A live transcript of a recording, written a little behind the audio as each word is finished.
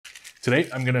Today,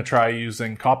 I'm gonna try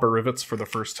using copper rivets for the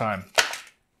first time.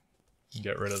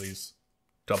 Get rid of these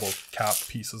double cap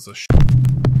pieces of shit.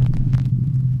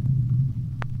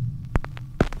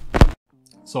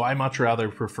 So I much rather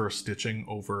prefer stitching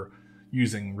over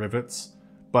using rivets,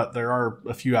 but there are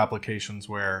a few applications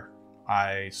where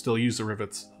I still use the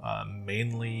rivets,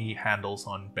 mainly handles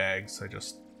on bags. I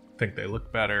just think they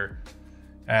look better,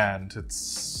 and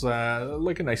it's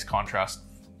like a nice contrast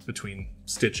between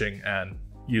stitching and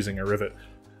using a rivet.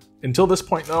 Until this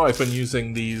point though, I've been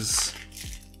using these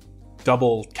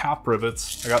double cap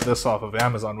rivets. I got this off of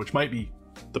Amazon, which might be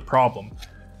the problem.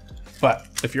 But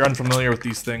if you're unfamiliar with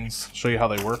these things, I'll show you how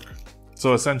they work.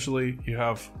 So essentially you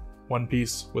have one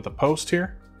piece with a post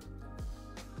here.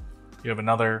 You have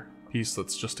another piece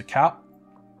that's just a cap.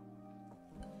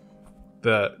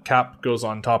 The cap goes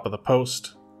on top of the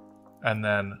post, and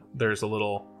then there's a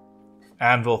little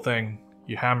anvil thing.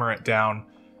 You hammer it down,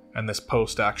 and this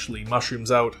post actually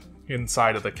mushrooms out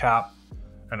inside of the cap,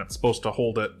 and it's supposed to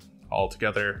hold it all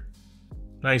together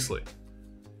nicely.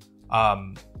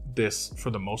 This,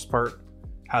 for the most part,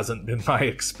 hasn't been my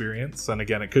experience, and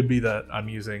again, it could be that I'm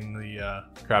using the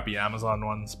crappy Amazon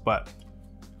ones, but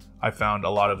I found a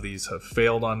lot of these have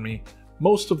failed on me.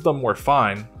 Most of them were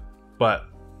fine, but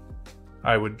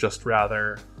I would just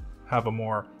rather have a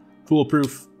more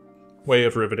foolproof way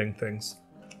of riveting things.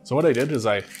 So what I did is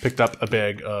I picked up a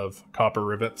bag of copper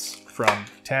rivets from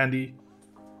Tandy,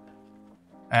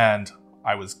 and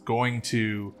I was going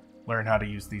to learn how to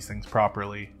use these things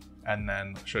properly and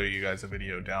then show you guys a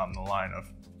video down the line of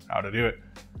how to do it.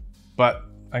 But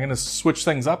I'm gonna switch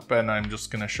things up, and I'm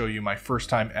just gonna show you my first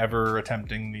time ever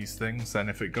attempting these things, and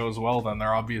if it goes well, then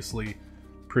they're obviously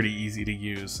pretty easy to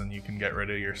use and you can get rid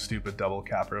of your stupid double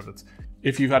cap rivets.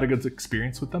 If you've had a good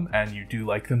experience with them and you do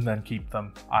like them, then keep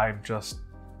them. I'm just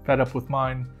fed up with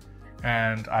mine,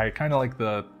 and I kind of like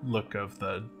the look of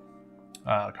the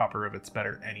copper rivets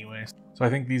better anyways. So I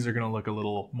think these are gonna look a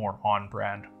little more on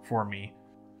brand for me.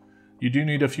 You do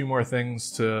need a few more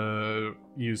things to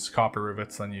use copper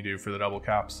rivets than you do for the double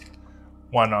caps.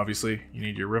 One, obviously, you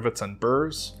need your rivets and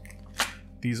burrs.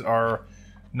 These are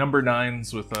number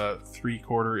 9s with a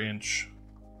 3/4 inch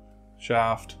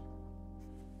shaft.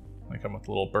 They come with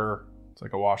a little burr. It's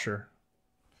like a washer.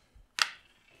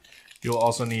 You'll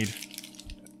also need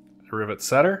a rivet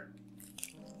setter.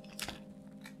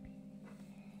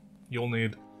 You'll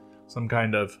need some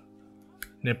kind of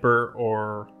nipper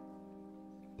or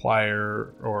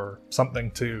plier or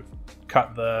something to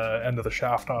cut the end of the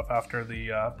shaft off after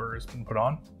the burr has been put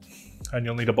on. And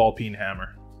you'll need a ball peen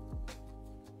hammer.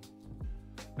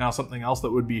 Now, something else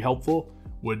that would be helpful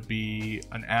would be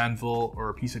an anvil or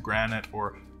a piece of granite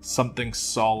or something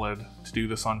solid to do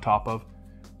this on top of.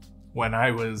 When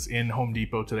I was in Home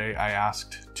Depot today, I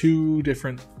asked 2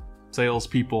 different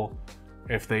salespeople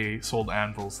if they sold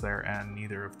anvils there, and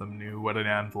neither of them knew what an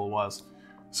anvil was.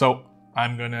 So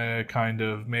I'm gonna kind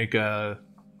of make a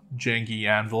janky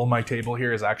anvil. My table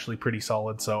here is actually pretty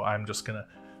solid, so I'm just gonna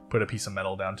put a piece of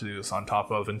metal down to do this on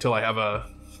top of until I have a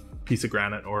piece of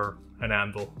granite or an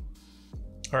anvil.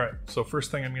 All right, so first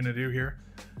thing I'm gonna do here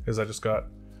is I just got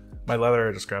my leather.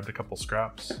 I just grabbed a couple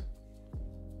scraps,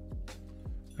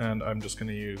 and I'm just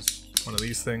gonna use one of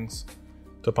these things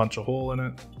to punch a hole in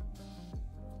it.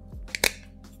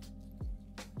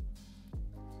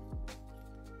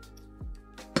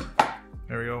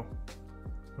 There we go.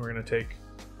 We're gonna take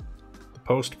the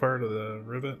post part of the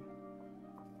rivet.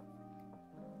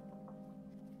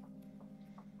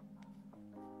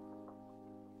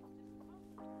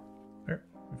 There,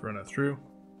 we've run it through.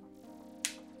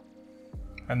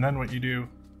 And then what you do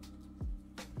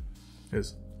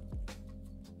is,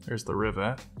 there's the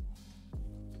rivet.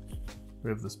 We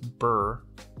have this burr,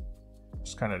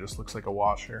 just kind of just looks like a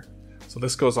washer. So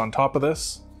this goes on top of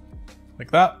this,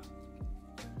 like that.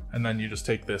 And then you just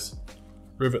take this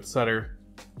rivet setter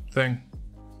thing.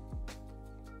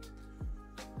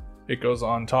 It goes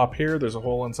on top here, there's a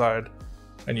hole inside,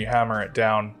 and you hammer it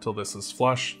down till this is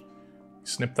flush. You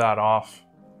snip that off,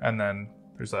 and then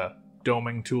there's a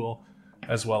doming tool,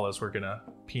 as well as we're gonna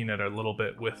peen it a little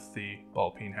bit with the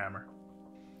ball peen hammer.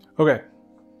 Okay,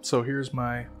 so here's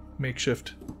my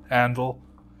makeshift anvil.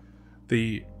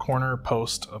 The corner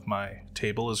post of my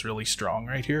table is really strong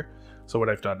right here. So what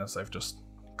I've done is I've just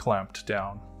clamped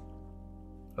down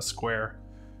a square.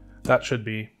 That should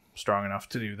be strong enough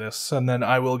to do this. And then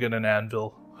I will get an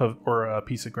anvil or a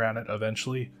piece of granite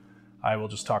eventually. I will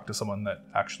just talk to someone that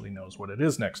actually knows what it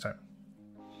is next time.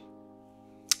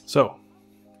 So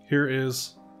here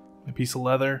is a piece of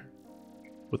leather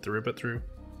with the rivet through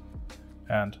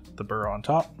and the burr on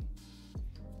top.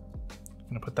 I'm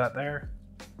gonna put that there.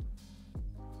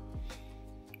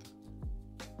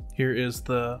 Here is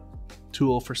the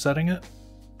tool for setting it.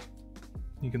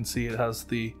 You can see it has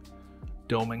the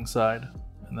doming side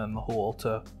and then the hole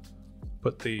to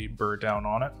put the burr down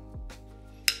on it.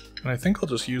 And I think I'll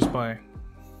just use my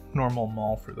normal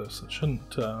maul for this. It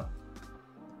shouldn't,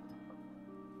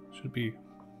 should be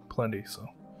plenty, so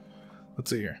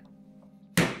let's see here.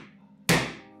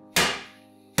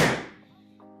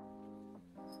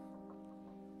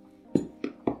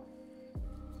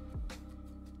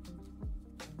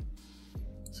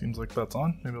 Seems like that's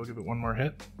on. Maybe I'll give it one more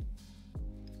hit.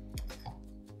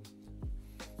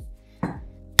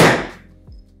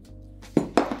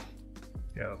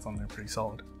 Yeah, that's on there pretty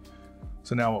solid.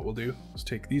 So now what we'll do is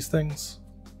take these things,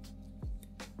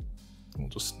 we'll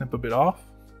just snip a bit off.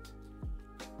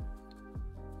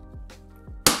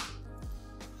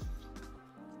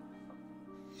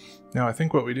 Now I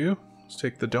think what we do is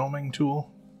take the doming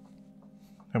tool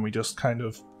and we just kind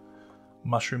of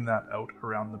mushroom that out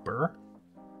around the burr.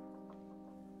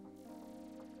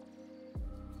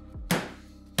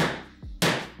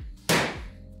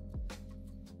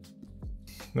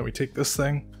 Then we take this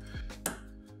thing,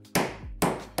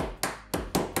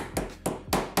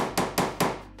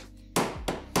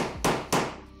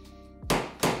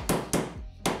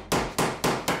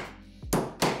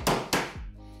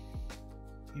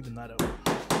 even that out.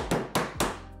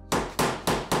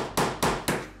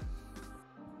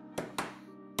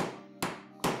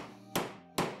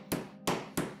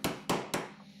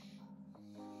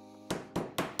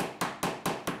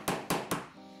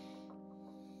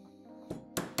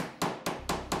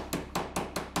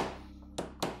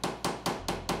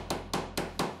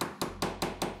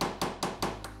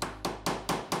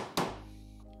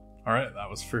 Alright, that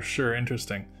was for sure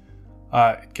interesting.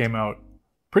 It came out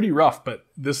pretty rough, but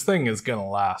this thing is gonna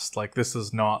last. Like, this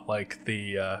is not like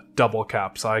the double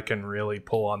caps. I can really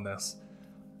pull on this.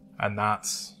 And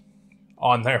that's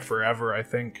on there forever, I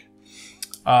think.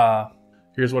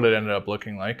 Here's what it ended up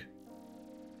looking like.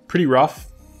 Pretty rough,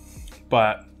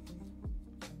 but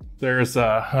there's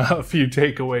a few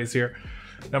takeaways here.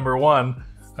 Number one,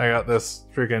 I got this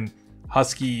freaking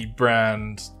Husky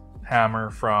brand hammer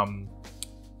from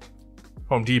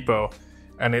Home Depot,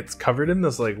 and it's covered in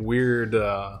this like weird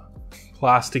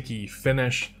plasticky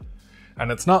finish,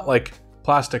 and it's not like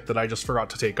plastic that I just forgot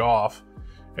to take off.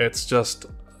 It's just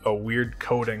a weird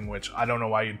coating, which I don't know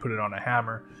why you'd put it on a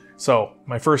hammer. So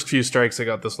my first few strikes, I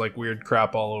got this like weird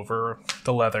crap all over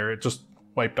the leather. It just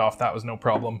wiped off. That was no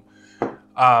problem.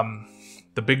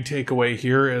 The big takeaway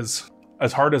here is,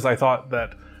 as hard as I thought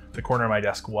that the corner of my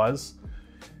desk was,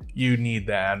 you need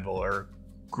the anvil or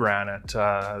granite.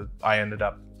 I ended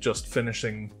up just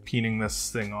finishing peening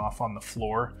this thing off on the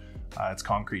floor. It's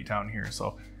concrete down here,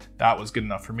 so that was good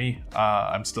enough for me.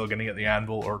 I'm still gonna get the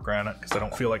anvil or granite because I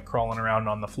don't feel like crawling around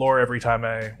on the floor every time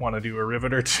I want to do a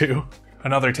rivet or two.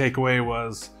 Another takeaway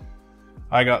was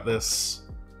I got this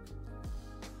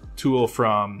tool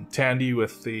from Tandy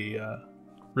with the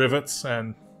rivets,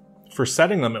 and for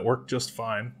setting them it worked just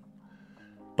fine.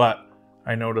 But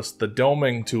I noticed the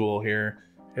doming tool here,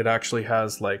 it actually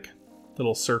has like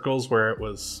little circles where it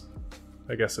was,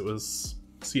 I guess it was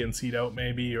CNC'd out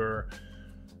maybe, or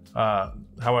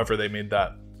however they made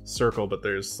that circle, but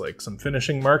there's like some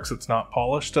finishing marks. It's not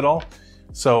polished at all.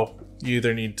 So you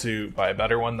either need to buy a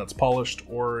better one that's polished,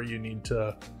 or you need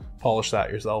to polish that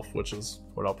yourself, which is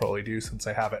what I'll probably do since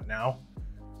I have it now.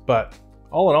 But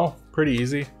all in all, pretty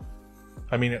easy.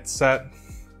 I mean, it's set.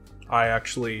 I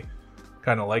actually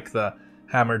kind of like the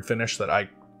hammered finish that I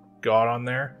got on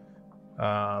there.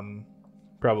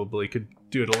 Probably could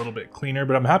do it a little bit cleaner,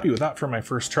 but I'm happy with that for my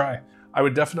first try. I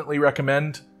would definitely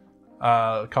recommend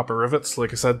copper rivets.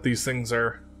 Like I said, these things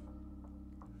are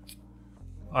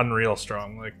unreal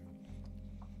strong. Like,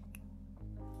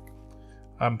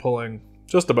 I'm pulling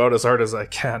just about as hard as I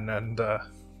can, and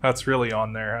that's really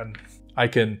on there. And I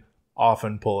can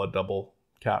often pull a double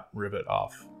cap rivet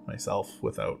off myself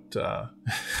without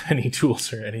any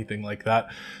tools or anything like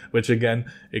that, which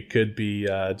again, it could be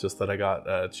just that I got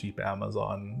a cheap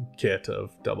Amazon kit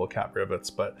of double cap rivets,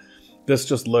 but this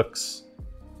just looks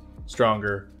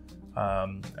stronger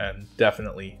and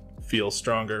definitely feels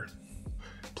stronger.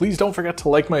 Please don't forget to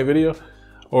like my video,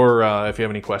 or if you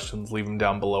have any questions, leave them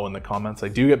down below in the comments. I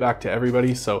do get back to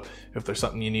everybody, so if there's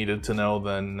something you needed to know,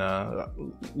 then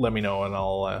let me know and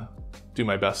I'll do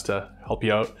my best to help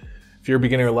you out. If you're a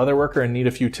beginner leatherworker and need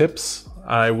a few tips,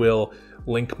 I will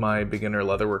link my beginner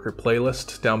leatherworker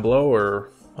playlist down below,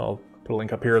 or I'll put a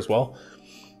link up here as well.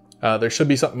 There should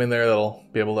be something in there that'll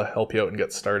be able to help you out and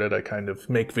get started. I kind of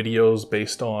make videos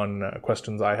based on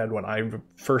questions I had when I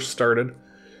first started,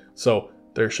 so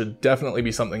there should definitely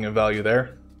be something of value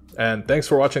there. And thanks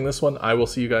for watching this one. I will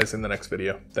see you guys in the next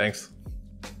video. Thanks.